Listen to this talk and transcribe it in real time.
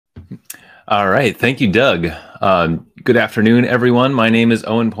All right. Thank you, Doug. Good afternoon, everyone. My name is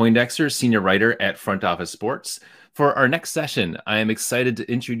Owen Poindexter, Senior Writer at Front Office Sports. For our next session, I am excited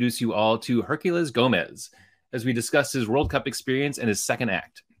to introduce you all to Hérculez Gómez as we discuss his World Cup experience and his second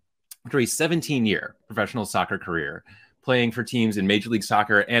act. After a 17-year professional soccer career, playing for teams in Major League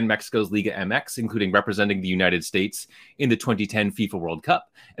Soccer and Mexico's Liga MX, including representing the United States in the 2010 FIFA World Cup,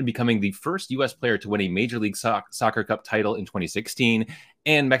 and becoming the first U.S. player to win a Major League Soccer Cup title in 2016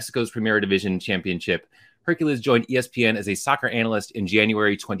 and Mexico's Primera Division championship, Hérculez joined ESPN as a soccer analyst in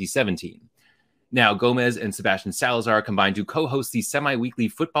January 2017. Now, Gómez and Sebastian Salazar combined to co-host the semi-weekly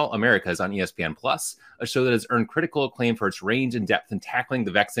Football Americas on ESPN+, a show that has earned critical acclaim for its range and depth in tackling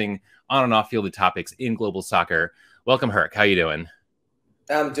the vexing on- and off-field topics in global soccer. Welcome, Herc. How you doing?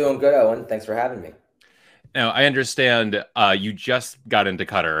 I'm doing good, Owen. Thanks for having me. Now, I understand you just got into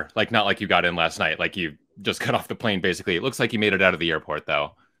Qatar, like not like you got in last night, like you just got off the plane, basically. It looks like you made it out of the airport,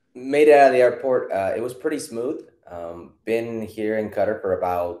 though. Made it out of the airport. It was pretty smooth. Been here in Qatar for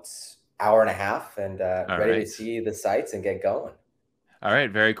about hour and a half and ready to see the sights and get going. All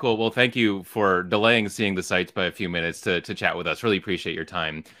right, very cool. Well, thank you for delaying seeing the sites by a few minutes to chat with us. Really appreciate your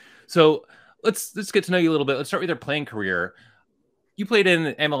time. So let's get to know you a little bit. Let's start with your playing career. You played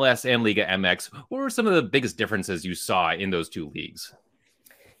in MLS and Liga MX. What were some of the biggest differences you saw in those two leagues?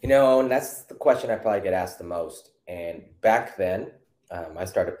 You know, and that's the question I probably get asked the most. And back then, I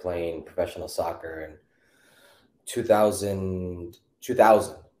started playing professional soccer in 2000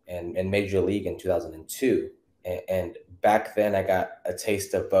 and Major League in 2002. And back then, I got a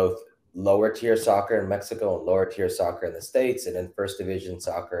taste of both lower tier soccer in Mexico and lower tier soccer in the States, and then first division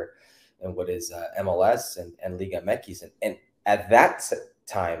soccer and what is MLS and Liga MX. And at that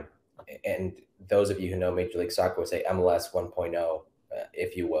time, and those of you who know Major League Soccer would say MLS 1.0,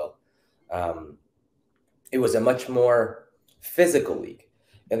 if you will, it was a much more physical league.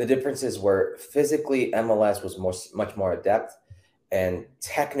 And the differences were physically MLS was much more adept, and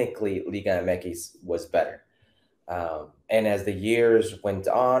technically Liga MX was better. And as the years went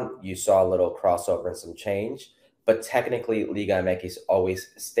on, you saw a little crossover and some change, but technically Liga MX always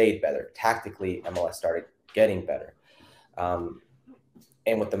stayed better. Tactically, MLS started getting better.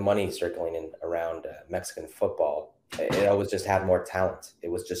 And with the money circling in around Mexican football, it always just had more talent. It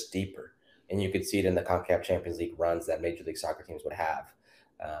was just deeper. And you could see it in the CONCACAF Champions League runs that Major League Soccer teams would have.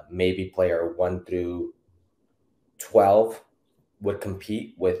 Maybe player 1 through 12 would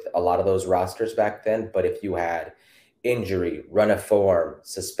compete with a lot of those rosters back then. But if you had injury, run of form,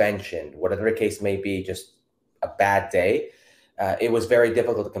 suspension, whatever the case may be, just a bad day, it was very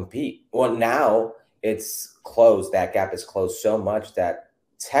difficult to compete. Well, now it's closed. That gap is closed so much that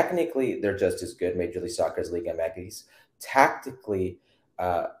technically they're just as good, Major League Soccer as Liga MX. Tactically,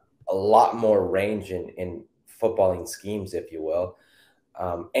 a lot more range in footballing schemes, if you will.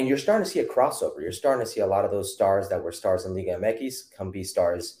 And you're starting to see a crossover. You're starting to see a lot of those stars that were stars in Liga MX come be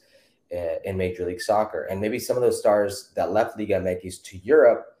stars in Major League Soccer. And maybe some of those stars that left Liga MX to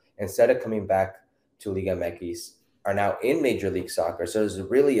Europe, instead of coming back to Liga MX, are now in Major League Soccer. So there's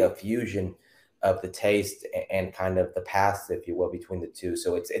really a fusion of the taste and kind of the past, if you will, between the two.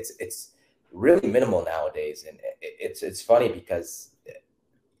 So it's really minimal nowadays. And it's funny because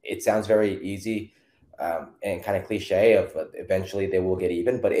it sounds very easy and kind of cliche of eventually they will get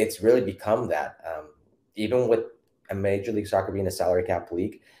even, but it's really become that. Even with a Major League Soccer being a salary cap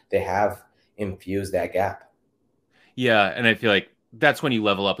league, they have infused that gap. Yeah, and I feel like that's when you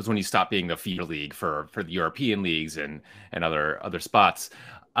level up, is when you stop being the feeder league for the European leagues and other spots.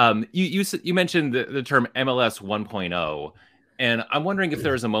 You mentioned the term MLS 1.0, and I'm wondering if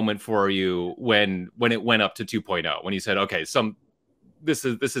there was a moment for you when it went up to 2.0, when you said, okay, this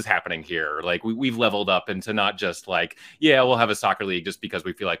is happening here. Like we've leveled up into not just like, yeah, we'll have a soccer league just because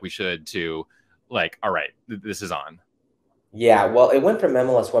we feel like we should, to like, all right, this is on. Yeah, well, it went from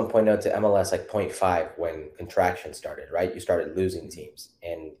MLS 1.0 to MLS like 0.5 when contraction started, right? You started losing teams,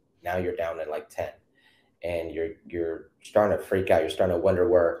 and now you're down at like 10, and you're starting to freak out. You're starting to wonder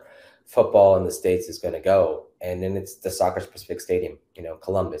where football in the States is going to go. And then it's the Soccer Pacific Stadium,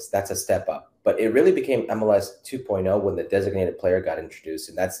 Columbus. That's a step up. But it really became MLS 2.0 when the designated player got introduced,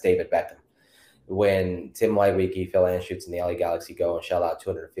 and that's David Beckham. When Tim Leiweke, Phil Anschutz, and the LA Galaxy go and shell out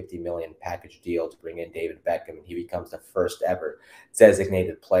 $250 million package deal to bring in David Beckham, and he becomes the first ever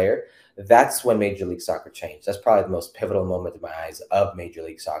designated player, that's when Major League Soccer changed. That's probably the most pivotal moment in my eyes of Major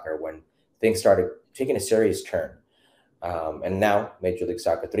League Soccer, when things started taking a serious turn. And now Major League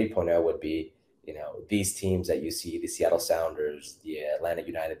Soccer 3.0 would be, these teams that you see, the Seattle Sounders, the Atlanta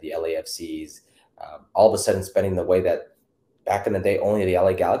United, the LAFCs, all of a sudden spending the way that back in the day only the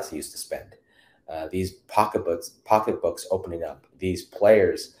LA Galaxy used to spend. These pocketbooks opening up, these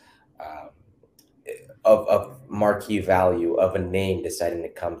players of marquee value of a name deciding to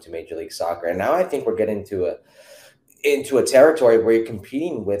come to Major League Soccer. And now I think we're getting into a territory where you're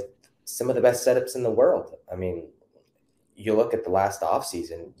competing with some of the best setups in the world. I mean, you look at the last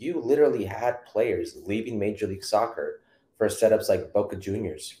offseason, you literally had players leaving Major League Soccer for setups like Boca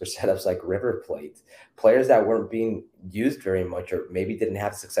Juniors, for setups like River Plate, players that weren't being used very much or maybe didn't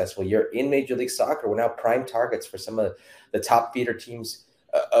have a successful year in Major League Soccer were now prime targets for some of the top feeder teams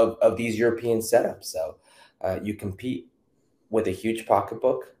of these European setups. So you compete with a huge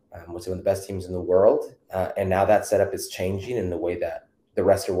pocketbook with some of the best teams in the world. And now that setup is changing in the way that the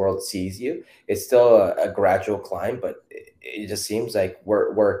rest of the world sees you. It's still a gradual climb, but it just seems like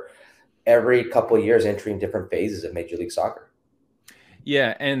we're every couple of years entering different phases of Major League Soccer.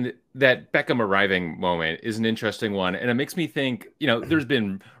 Yeah, and that Beckham arriving moment is an interesting one, and it makes me think. There's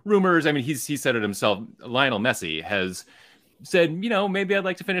been rumors. I mean, he said it himself. Lionel Messi has said, maybe I'd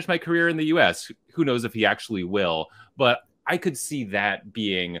like to finish my career in the U.S. Who knows if he actually will? But I could see that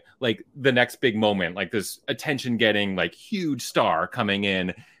being like the next big moment, like this attention-getting, like huge star coming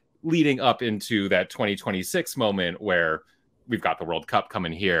in, leading up into that 2026 moment where we've got the World Cup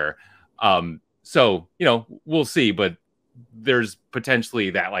coming here. So we'll see, but there's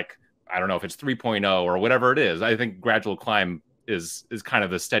potentially that, like, I don't know if it's 3.0 or whatever it is. I think gradual climb is kind of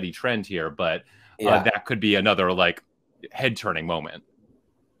the steady trend here, but that could be another like head-turning moment.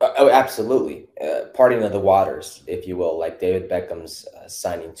 Oh, absolutely. Parting of the waters, if you will, like David Beckham's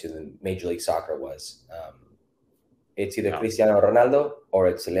signing to the Major League Soccer was. It's either Cristiano Ronaldo or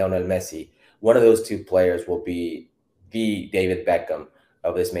it's Lionel Messi. One of those two players will be the David Beckham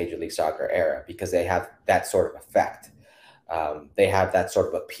of this Major League Soccer era because they have that sort of effect. They have that sort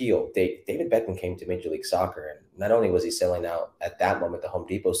of appeal. David Beckham came to Major League Soccer, and not only was he selling out at that moment the Home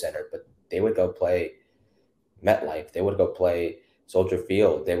Depot Center, but they would go play MetLife. They would go play Soldier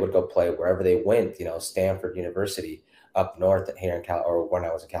Field. They would go play wherever they went, Stanford University up north here in or when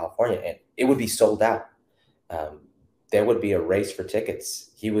I was in California, and it would be sold out. There would be a race for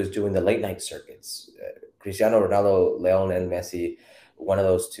tickets. He was doing the late night circuits. Cristiano Ronaldo, Lionel Messi, one of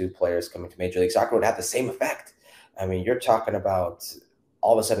those two players coming to Major League Soccer would have the same effect. I mean, you're talking about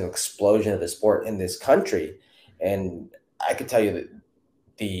all of a sudden an explosion of the sport in this country. And I could tell you that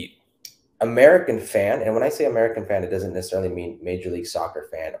the American fan, and when I say American fan, it doesn't necessarily mean Major League Soccer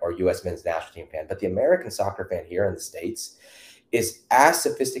fan or U.S. men's national team fan, but the American soccer fan here in the States is as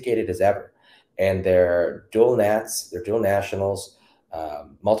sophisticated as ever. And they're dual nats, they're dual nationals,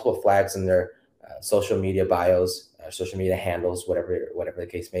 multiple flags in their social media bios, social media handles, whatever the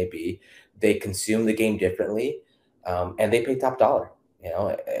case may be. They consume the game differently, and they pay top dollar,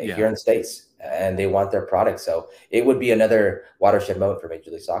 here in the States, and they want their product. So it would be another watershed moment for Major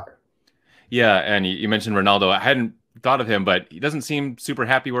League Soccer. Yeah, and you mentioned Ronaldo. I hadn't thought of him, but he doesn't seem super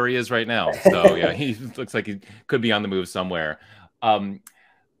happy where he is right now. So yeah, he looks like he could be on the move somewhere.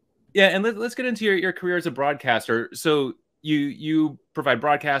 Yeah, and let's get into your career as a broadcaster. So you provide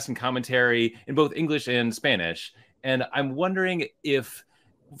broadcast and commentary in both English and Spanish. And I'm wondering if,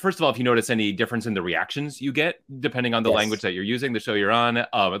 first of all, if you notice any difference in the reactions you get depending on the language that you're using, the show you're on.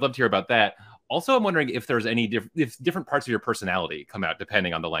 I'd love to hear about that. Also, I'm wondering if there's any if different parts of your personality come out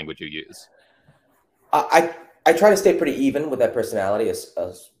depending on the language you use. I try to stay pretty even with that personality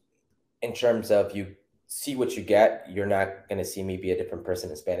as in terms of you see what you get. You're not going to see me be a different person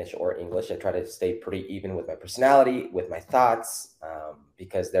in Spanish or English. I try to stay pretty even with my personality, with my thoughts,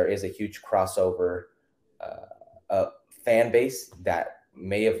 because there is a huge crossover fan base that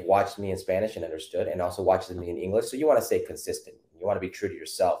may have watched me in Spanish and understood and also watches me in English. So you want to stay consistent. You want to be true to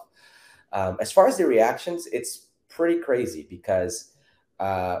yourself. As far as the reactions, it's pretty crazy because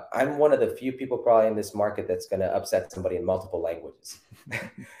I'm one of the few people probably in this market that's going to upset somebody in multiple languages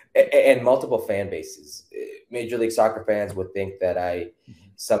and multiple fan bases. Major League Soccer fans would think that I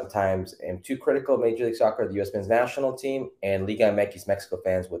sometimes am too critical of Major League Soccer, the U.S. men's national team, and Liga MX Mexico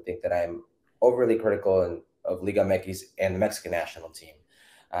fans would think that I'm overly critical of Liga MX and the Mexican national team.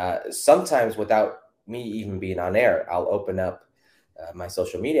 Sometimes without me even being on air, I'll open up my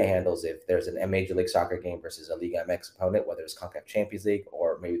social media handles if there's a Major League Soccer game versus a Liga MX opponent, whether it's CONCACAF Champions League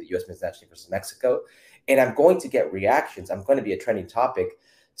or maybe the U.S. men's national team versus Mexico. And I'm going to get reactions. I'm going to be a trending topic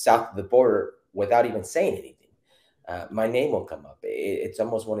south of the border without even saying anything. My name will come up. It's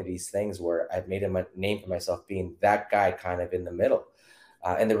almost one of these things where I've made a name for myself being that guy kind of in the middle.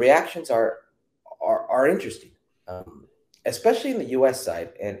 And the reactions are interesting, especially in the U.S.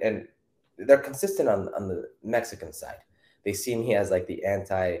 side. And they're consistent on the Mexican side. They see me as like the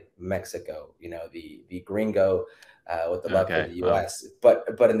anti-Mexico, the gringo with the love for the U.S. Wow.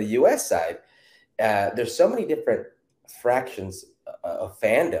 But in the U.S. side, there's so many different fractions of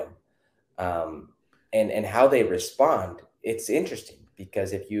fandom and how they respond, it's interesting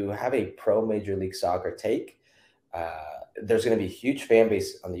because if you have a pro Major League Soccer take, there's going to be a huge fan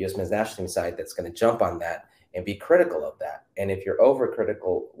base on the U.S. men's national team side that's going to jump on that and be critical of that. And if you're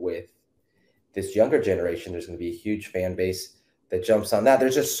overcritical with this younger generation, there's going to be a huge fan base that jumps on that.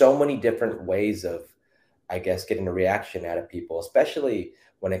 There's just so many different ways of, I guess, getting a reaction out of people, especially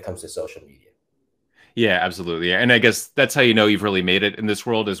when it comes to social media. Yeah, absolutely. And I guess that's how you know you've really made it in this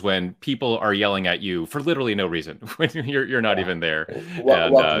world, is when people are yelling at you for literally no reason when you're not even there. And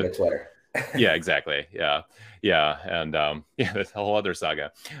Welcome to Twitter. yeah, exactly. Yeah. Yeah. And yeah, that's a whole other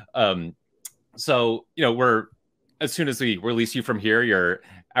saga. So, we're, as soon as we release you from here, you're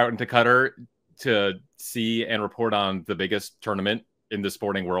out into Qatar to see and report on the biggest tournament in the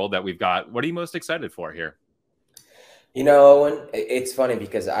sporting world that we've got. What are you most excited for here? Owen, it's funny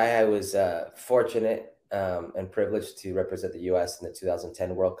because I was fortunate and privileged to represent the U.S. in the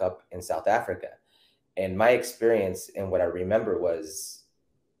 2010 World Cup in South Africa. And my experience and what I remember was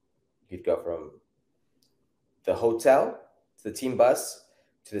you'd go from the hotel to the team bus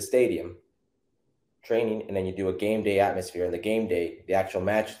to the stadium training, and then you do a game day atmosphere. And the game day, the actual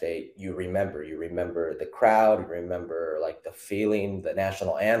match day, you remember the crowd, you remember like the feeling, the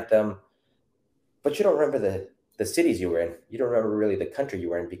national anthem, but you don't remember the cities you were in. You don't remember really the country you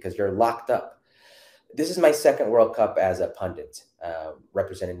were in because you're locked up. This is my second World Cup as a pundit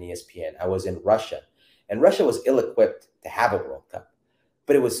representing ESPN. I was in Russia, and Russia was ill-equipped to have a World Cup,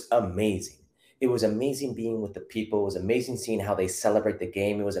 but it was amazing. It was amazing being with the people. It was amazing seeing how they celebrate the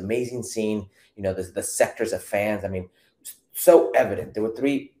game. It was amazing seeing, the sectors of fans. I mean, so evident. There were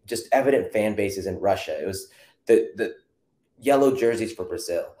three just evident fan bases in Russia. It was the yellow jerseys for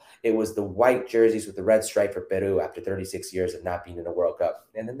Brazil. It was the white jerseys with the red stripe for Peru after 36 years of not being in a World Cup.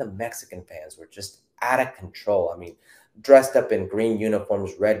 And then the Mexican fans were just out of control. I mean, dressed up in green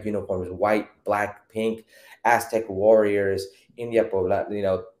uniforms, red uniforms, white, black, pink, Aztec warriors, India Poblana,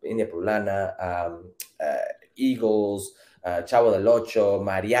 Eagles, Chavo del Ocho,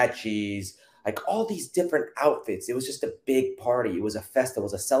 mariachis, like all these different outfits. It was just a big party. It was a festival. It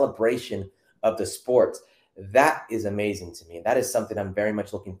was a celebration of the sport. That is amazing to me. That is something I'm very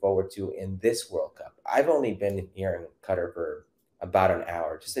much looking forward to in this World Cup. I've only been here in Qatar for about an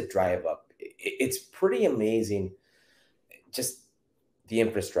hour, just a drive up. It's pretty amazing, just the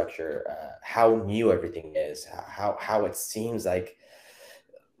infrastructure, how new everything is, how it seems like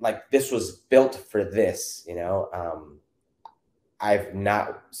this was built for this. I've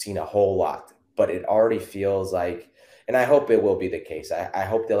not seen a whole lot, but it already feels like. And I hope it will be the case. I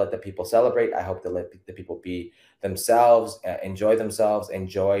hope they'll let the people celebrate. I hope they'll let the people be themselves, enjoy themselves,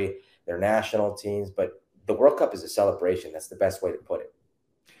 enjoy their national teams. But the World Cup is a celebration. That's the best way to put it.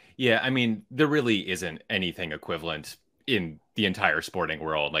 Yeah, I mean, there really isn't anything equivalent in the entire sporting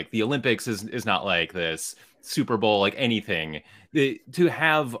world. Like the Olympics is not like this, Super Bowl, like anything. To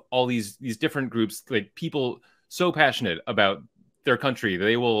have all these different groups, like people so passionate about their country,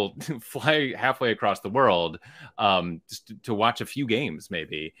 they will fly halfway across the world just to watch a few games,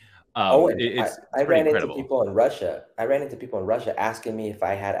 maybe. It's I pretty ran incredible. into people in Russia. I ran into people in Russia asking me if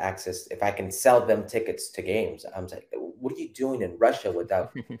I had access, if I can sell them tickets to games. I'm like, what are you doing in Russia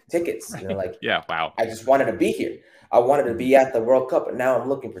without tickets? Right. Yeah, wow. I just wanted to be here. I wanted to be at the World Cup, and now I'm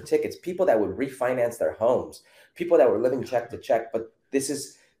looking for tickets. People that would refinance their homes, people that were living check to check, but this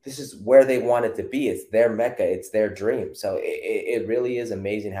is where they wanted to be. It's their Mecca. It's their dream. So it really is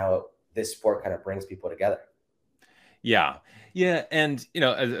amazing how this sport kind of brings people together. Yeah. Yeah. And,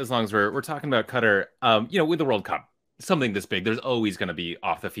 as long as we're talking about Qatar, with the World Cup, something this big, there's always going to be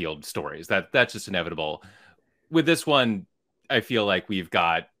off the field stories. That's just inevitable. With this one, I feel like we've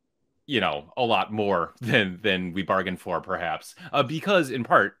got, a lot more than we bargained for, perhaps, because in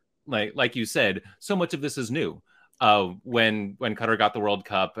part, like you said, so much of this is new. When Qatar got the World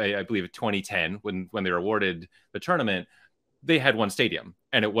Cup, I believe 2010, when they were awarded the tournament, they had one stadium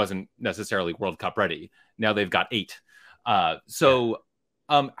and it wasn't necessarily World Cup ready. Now they've got 8. How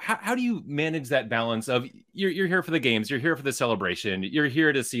do you manage that balance of you're here for the games, you're here for the celebration, you're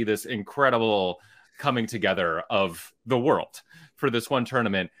here to see this incredible coming together of the world for this one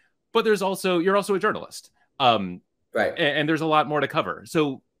tournament, but you're also a journalist, Right? And there's a lot more to cover.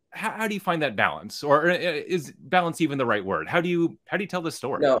 So how do you find that balance, or is balance even the right word? How do you tell this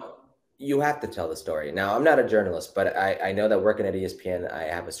story? No, you have to tell the story. Now, I'm not a journalist, but I know that working at ESPN, I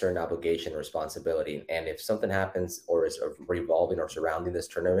have a certain obligation and responsibility. And if something happens or is revolving or surrounding this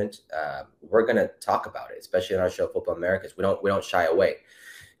tournament, we're going to talk about it, especially in our show, Football Americas. We don't shy away.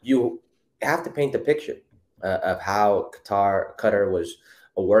 You have to paint the picture of how Qatar was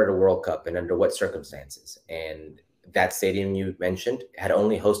awarded a World Cup and under what circumstances. And that stadium you mentioned had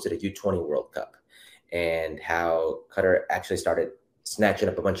only hosted a U20 World Cup. and how Qatar actually started snatching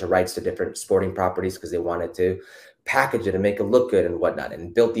up a bunch of rights to different sporting properties because they wanted to package it and make it look good and whatnot,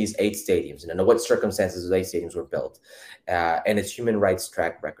 and built these 8 stadiums, and under what circumstances those 8 stadiums were built, and its human rights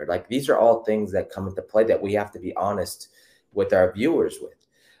track record. Like, these are all things that come into play that we have to be honest with our viewers with,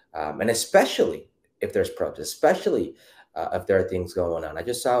 and especially if there's protests, especially if there are things going on. I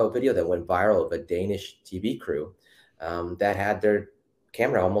just saw a video that went viral of a Danish TV crew that had their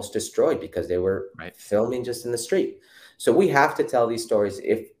camera almost destroyed because they were filming just in the street. So we have to tell these stories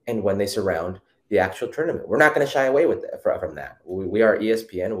if and when they surround the actual tournament. We're not going to shy away from that. We are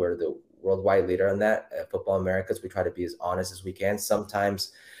ESPN. We're the worldwide leader on that. Football Americas, we try to be as honest as we can.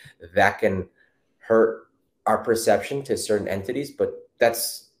 Sometimes that can hurt our perception to certain entities, but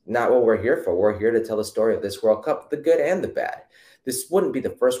that's not what we're here for. We're here to tell the story of this World Cup, the good and the bad. This wouldn't be the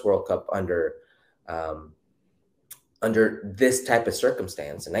first World Cup under this type of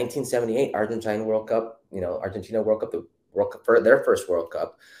circumstance. In 1978, Argentina World Cup, the World Cup for their first World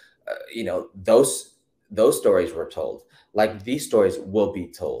Cup, those stories were told. Like, these stories will be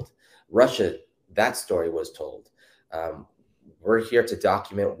told. Russia, that story was told. We're here to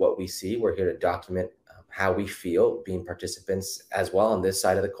document what we see. We're here to document how we feel being participants as well on this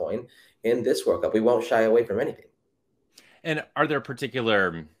side of the coin in this World Cup. We won't shy away from anything. And are there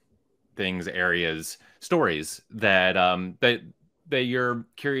particular things, areas, stories that that you're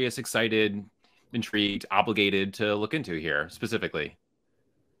curious, excited, intrigued, obligated to look into here specifically?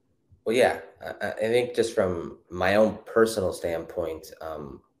 Well, yeah, I think just from my own personal standpoint,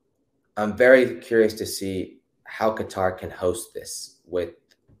 I'm very curious to see how Qatar can host this with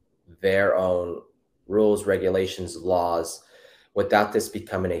their own rules, regulations, laws, without this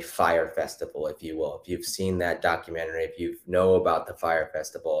becoming a fire festival, if you will. If you've seen that documentary, if you know about the fire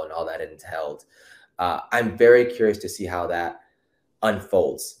festival and all that entailed, I'm very curious to see how that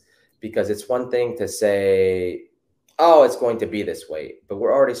unfolds, because it's one thing to say, oh, it's going to be this way, but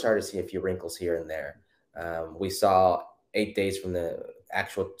we're already starting to see a few wrinkles here and there. We saw 8 days from the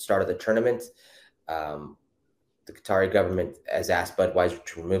actual start of the tournament, the Qatari government has asked Budweiser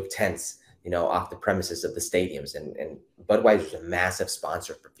to remove tents, off the premises of the stadiums, and Budweiser is a massive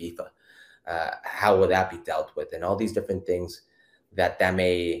sponsor for FIFA. How will that be dealt with, and all these different things that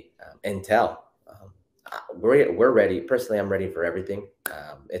may entail? We're ready. Personally, I'm ready for everything.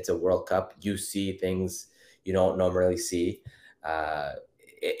 It's a World Cup. You see things you don't normally see.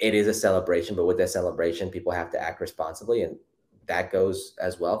 It is a celebration, but with that celebration, people have to act responsibly, and that goes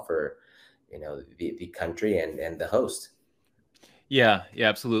as well for the country and the host. Yeah,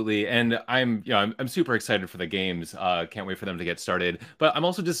 absolutely. And I'm super excited for the games. Can't wait for them to get started. But I'm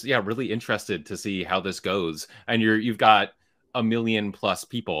also just, really interested to see how this goes. And you've got 1 million plus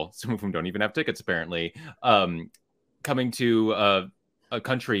people, some of whom don't even have tickets apparently, coming to a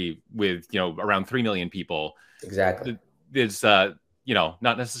country with, around 3 million people. Exactly. There's, not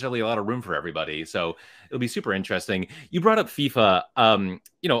necessarily a lot of room for everybody. So it'll be super interesting. You brought up FIFA.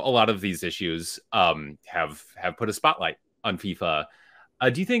 A lot of these issues have put a spotlight on FIFA.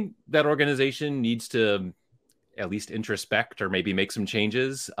 Do you think that organization needs to at least introspect or maybe make some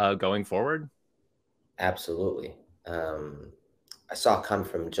changes going forward? Absolutely. I saw a comment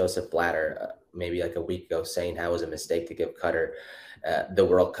from Joseph Blatter maybe like a week ago saying how it was a mistake to give Qatar the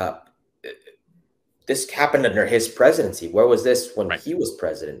World Cup. This happened under his presidency. Where was this when he was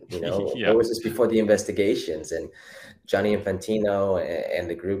president? Where was this before the investigations? And Gianni Infantino and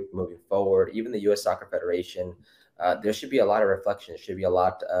the group moving forward, even the U.S. Soccer Federation, there should be a lot of reflection. There should be a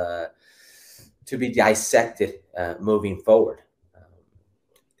lot to be dissected moving forward.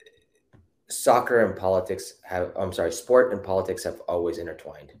 Sport and politics have always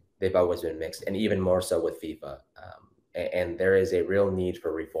intertwined. They've always been mixed, and even more so with FIFA. And there is a real need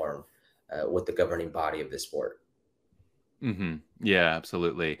for reform with the governing body of this sport. Mm-hmm. Yeah,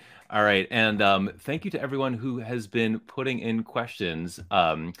 absolutely. All right. And thank you to everyone who has been putting in questions.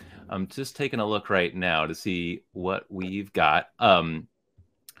 I'm just taking a look right now to see what we've got.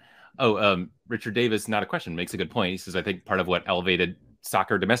 Richard Davis, not a question, makes a good point. He says, I think part of what elevated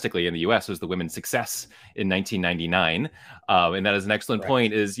soccer domestically in the U.S. was the women's success in 1999. And that is an excellent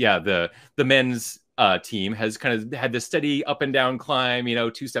point is, the men's team has kind of had this steady up and down climb,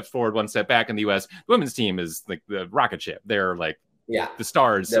 2 steps forward, 1 step back in the US. The women's team is like the rocket ship. They're like the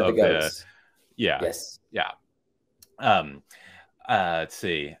stars of the Yes. Let's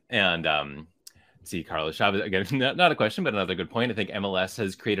see. And Carlos Chavez, again, not a question, but another good point. I think MLS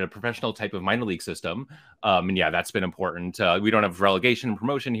has created a professional type of minor league system. And that's been important. We don't have relegation and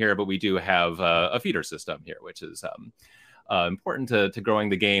promotion here, but we do have a feeder system here, which is important to growing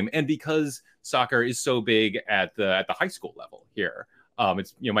the game. And because soccer is so big at the high school level here,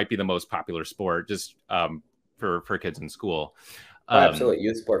 It's might be the most popular sport just for kids in school. Oh, absolutely.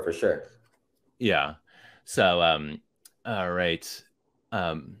 Youth sport for sure. Yeah. So all right.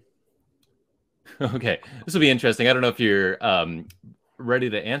 Okay, this will be interesting. I don't know if you're ready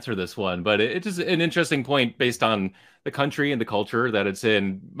to answer this one, but it's just an interesting point based on the country and the culture that it's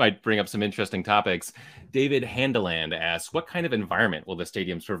in. Might bring up some interesting topics. David Handeland asks, what kind of environment will the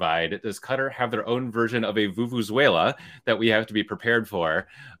stadiums provide? Does Qatar have their own version of a Vuvuzela that we have to be prepared for?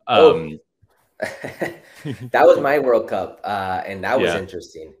 That was my World Cup, and that was Yeah.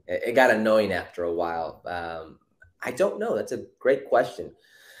 interesting. It got annoying after a while. I don't know. That's a great question.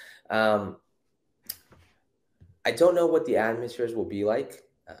 I don't know what the atmospheres will be like.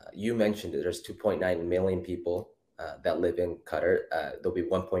 You mentioned it. There's 2.9 million people that live in Qatar. There'll be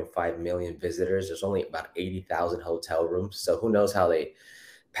 1.5 million visitors. There's only about 80,000 hotel rooms. So who knows how they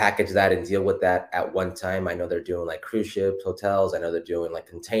package that and deal with that at one time. I know they're doing like cruise ships, hotels. I know they're doing like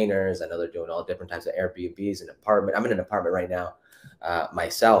containers. I know they're doing all different types of Airbnbs and apartment. I'm in an apartment right now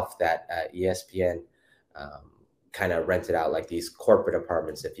myself that ESPN kind of rented out, like these corporate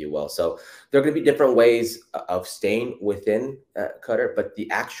apartments, if you will. So there are going to be different ways of staying within Qatar, but the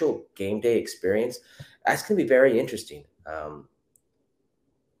actual game day experience, that's going to be very interesting.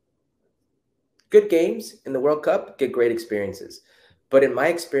 Good games in the World Cup, get great experiences. But in my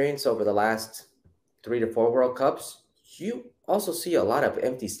experience over the last 3 to 4 World Cups, you also see a lot of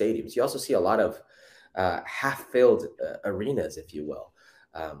empty stadiums. You also see a lot of half-filled arenas, if you will.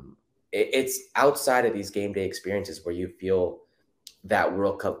 It's outside of these game day experiences where you feel that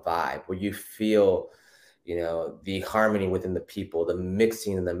World Cup vibe, where you feel, the harmony within the people, the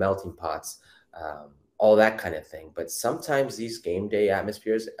mixing and the melting pots, all that kind of thing. But sometimes these game day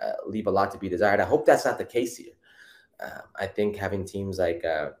atmospheres leave a lot to be desired. I hope that's not the case here. I think having teams like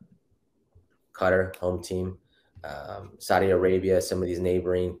Qatar, home team, Saudi Arabia, some of these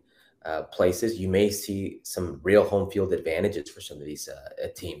neighboring places, you may see some real home field advantages for some of these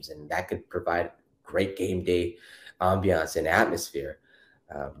teams, and that could provide great game day ambiance and atmosphere.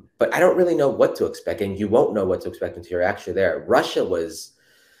 But I don't really know what to expect, and you won't know what to expect until you're actually there. Russia was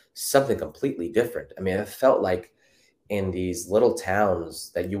something completely different. I mean, it felt like in these little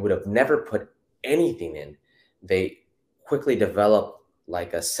towns that you would have never put anything in, they quickly developed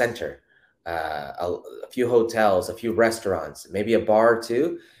like a center, a few hotels, a few restaurants, maybe a bar or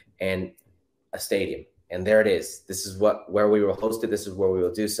two, and a stadium. And there it is. This is where we will host it. This is where we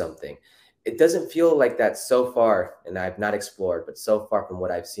will do something. It doesn't feel like that so far, and I've not explored, but so far from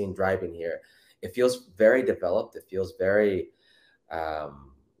what I've seen driving here, it feels very developed. It feels very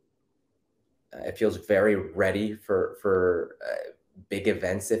ready for big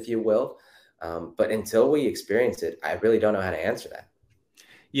events, if you will. But until we experience it, I really don't know how to answer that.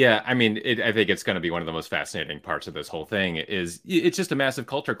 Yeah, I mean, I think it's going to be one of the most fascinating parts of this whole thing is it's just a massive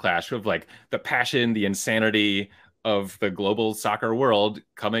culture clash of like the passion, the insanity of the global soccer world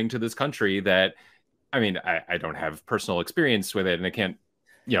coming to this country that, I mean, I don't have personal experience with it and I can't,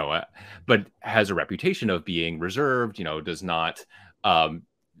 but has a reputation of being reserved, does not, kind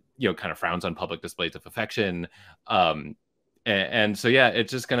of frowns on public displays of affection. And so, yeah,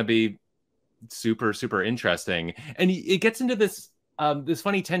 it's just going to be super, super interesting. And it gets into this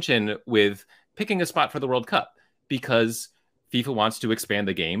funny tension with picking a spot for the World Cup because FIFA wants to expand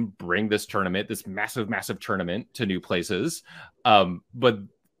the game, bring this tournament, this massive, massive tournament to new places. But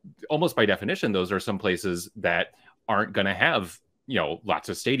almost by definition, those are some places that aren't going to have, lots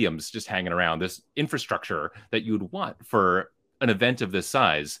of stadiums just hanging around, this infrastructure that you'd want for an event of this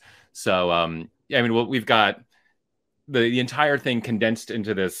size. So, I mean, we've got the entire thing condensed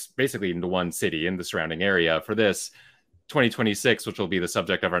into this, basically into one city in the surrounding area for this 2026, which will be the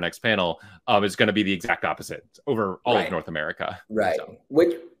subject of our next panel, is going to be the exact opposite over all of North America. Right. So.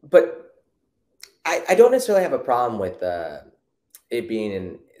 But I don't necessarily have a problem with it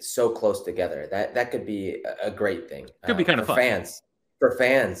being so close together. That could be a great thing. Could be kind of fun. For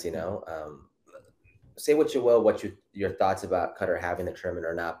fans, say what you will, your thoughts about Qatar having the tournament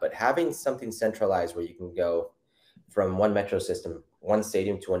or not, but having something centralized where you can go from one metro system, one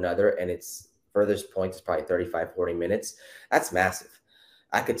stadium to another, and its furthest point is probably 35, 40 minutes. That's massive.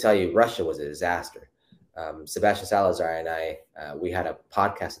 I could tell you Russia was a disaster. Sebastian Salazar and I, we had a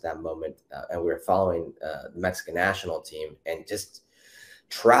podcast at that moment, and we were following the Mexican national team, and just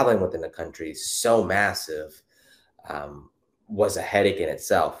traveling within the country so massive was a headache in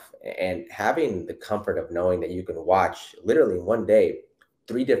itself. And having the comfort of knowing that you can watch literally in one day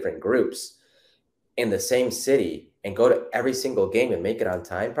 3 different groups in the same city and go to every single game and make it on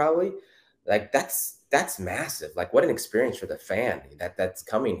time, probably, like that's massive. Like, what an experience for the fan that's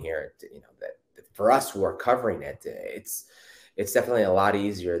coming here. That for us who are covering it, it's it's definitely a lot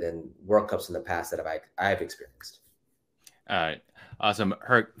easier than World Cups in the past that I've experienced. All right. Awesome.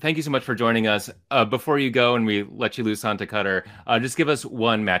 Herc, thank you so much for joining us. Before you go and we let you loose onto Qatar, just give us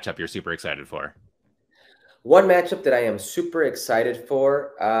one matchup you're super excited for. One matchup that I am super excited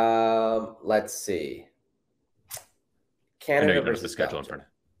for. Let's see. I know Canada you don't have the versus schedule in Belgium. front.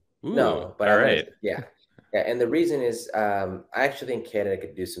 Ooh, No, but all I want right. to, yeah. Yeah, and the reason is I actually think Canada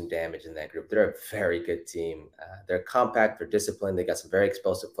could do some damage in that group. They're a very good team. They're compact, they're disciplined. They got some very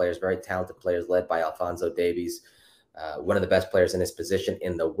explosive players, very talented players led by Alphonso Davies, one of the best players in his position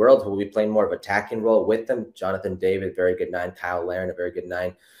in the world, who will be playing more of attacking role with them. Jonathan David, very good nine. Kyle Larin, a very good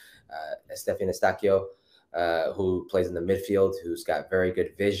nine. Stefan Estacio, who plays in the midfield, who's got very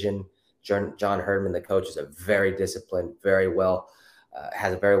good vision. John Herdman, the coach, is a very disciplined, very well,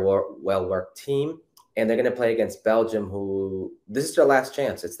 has a very well-worked team. And they're going to play against Belgium, who this is their last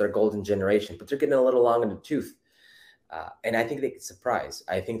chance. It's their golden generation, but they're getting a little long in the tooth. And I think they could surprise.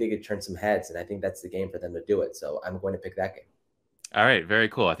 I think they could turn some heads, and I think that's the game for them to do it. So I'm going to pick that game. All right, very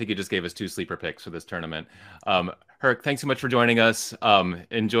cool. I think you just gave us 2 sleeper picks for this tournament. Herc, thanks so much for joining us.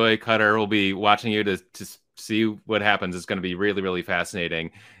 Enjoy Qatar. We'll be watching you to see what happens. It's going to be really, really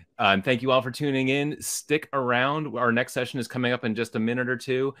fascinating. Thank you all for tuning in. Stick around. Our next session is coming up in just a minute or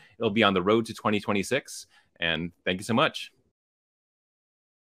two. It'll be on the road to 2026. And thank you so much.